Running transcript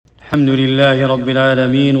الحمد لله رب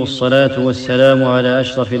العالمين، والصلاة والسلام على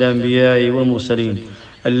أشرف الأنبياء والمرسلين.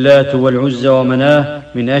 اللات والعزى ومناه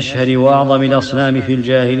من أشهر وأعظم الأصنام في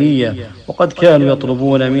الجاهلية، وقد كانوا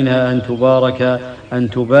يطلبون منها أن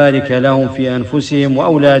تبارك لهم في أنفسهم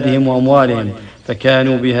وأولادهم وأموالهم،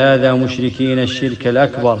 فكانوا بهذا مشركين الشرك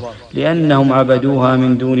الأكبر، لأنهم عبدوها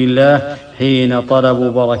من دون الله حين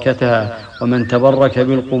طلبوا بركتها. ومن تبرك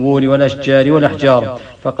بالقبور والأشجار والأحجار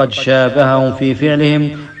فقد شابههم في فعلهم،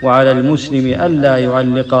 وعلى المسلم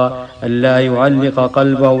ألا يعلق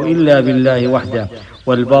قلبه إلا بالله وحده.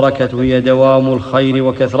 والبركة هي دوام الخير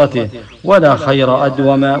وكثرته، ولا خير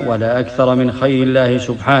أدوم ولا أكثر من خير الله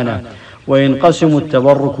سبحانه. وينقسم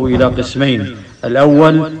التبرك إلى قسمين: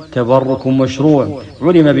 الأول تبرك مشروع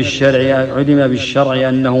علم بالشرع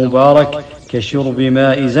أنه مبارك، كشرب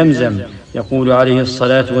ماء زمزم، يقول عليه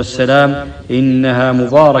الصلاة والسلام: إنها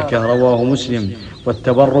مباركة، رواه مسلم.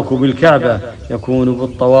 والتبرك بالكعبة يكون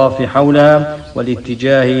بالطواف حولها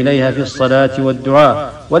والاتجاه إليها في الصلاة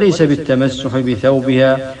والدعاء، وليس بالتمسح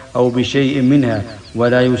بثوبها أو بشيء منها.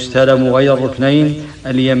 ولا يستلم غير الركنين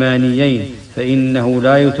اليمانيين، فإنه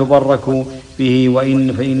لا يتبرك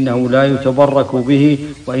به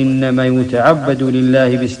وإنما يتعبد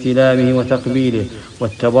لله باستلامه وتقبيله.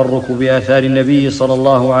 والتبرك بآثار النبي صلى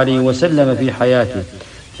الله عليه وسلم في حياته.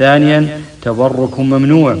 ثانيا تبرك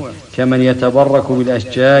ممنوع، كمن يتبرك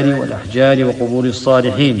بالأشجار والأحجار وقبور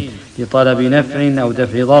الصالحين لطلب نفع أو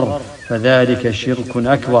دفع ضر، فذلك شرك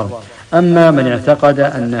أكبر. أما من اعتقد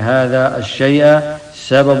أن هذا الشيء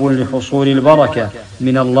سبب لحصول البركة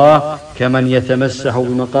من الله، كمن يتمسح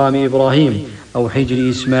بمقام إبراهيم أو حجر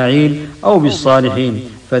إسماعيل أو بالصالحين،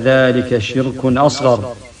 فذلك شرك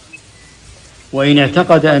أصغر. وإن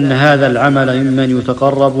اعتقد أن هذا العمل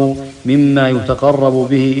مما يتقرب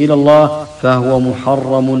به إلى الله، فهو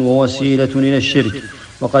محرم ووسيلة إلى الشرك.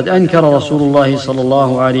 وقد أنكر رسول الله صلى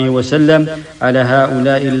الله عليه وسلم على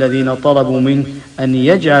هؤلاء الذين طلبوا منه أن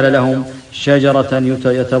يجعل لهم شجرة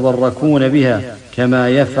يتبركون بها كما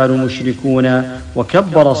يفعل المشركون.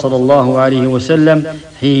 وكبر صلى الله عليه وسلم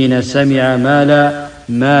حين سمع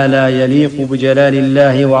ما لا يليق بجلال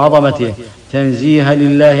الله وعظمته، تنزيها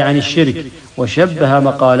لله عن الشرك. وشبه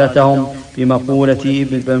مقالتهم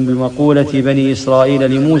بمقولة بني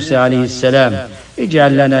إسرائيل لموسى عليه السلام: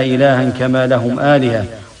 اجعل لنا إلها كما لهم آلهة،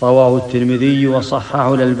 رواه الترمذي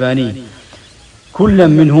وصححه الألباني. كل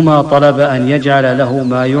منهما طلب أن يجعل له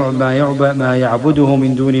ما يعبده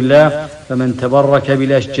من دون الله. فمن تبرك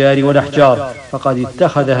بالأشجار والأحجار فقد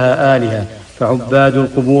اتخذها آلهة، فعباد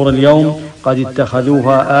القبور اليوم قد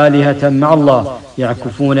اتخذوها آلهة مع الله،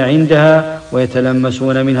 يعكفون عندها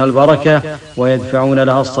ويتلمسون منها البركة، ويدفعون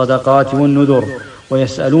لها الصدقات والنذر،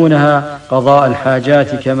 ويسألونها قضاء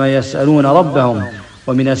الحاجات كما يسألون ربهم.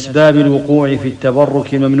 ومن أسباب الوقوع في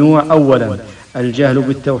التبرك الممنوع: أولا الجهل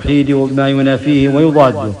بالتوحيد وما ينافيه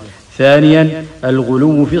ويضاده. ثانيا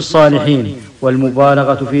الغلو في الصالحين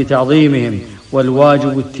والمبالغة في تعظيمهم،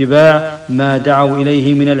 والواجب اتباع ما دعوا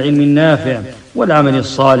إليه من العلم النافع والعمل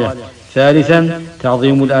الصالح. ثالثا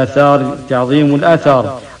تعظيم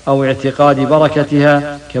الآثار أو اعتقاد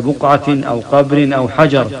بركتها كبقعة أو قبر أو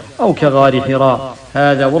حجر أو كغار حراء.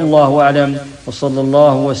 هذا والله أعلم، وصلى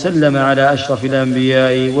الله وسلم على أشرف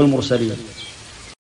الأنبياء والمرسلين.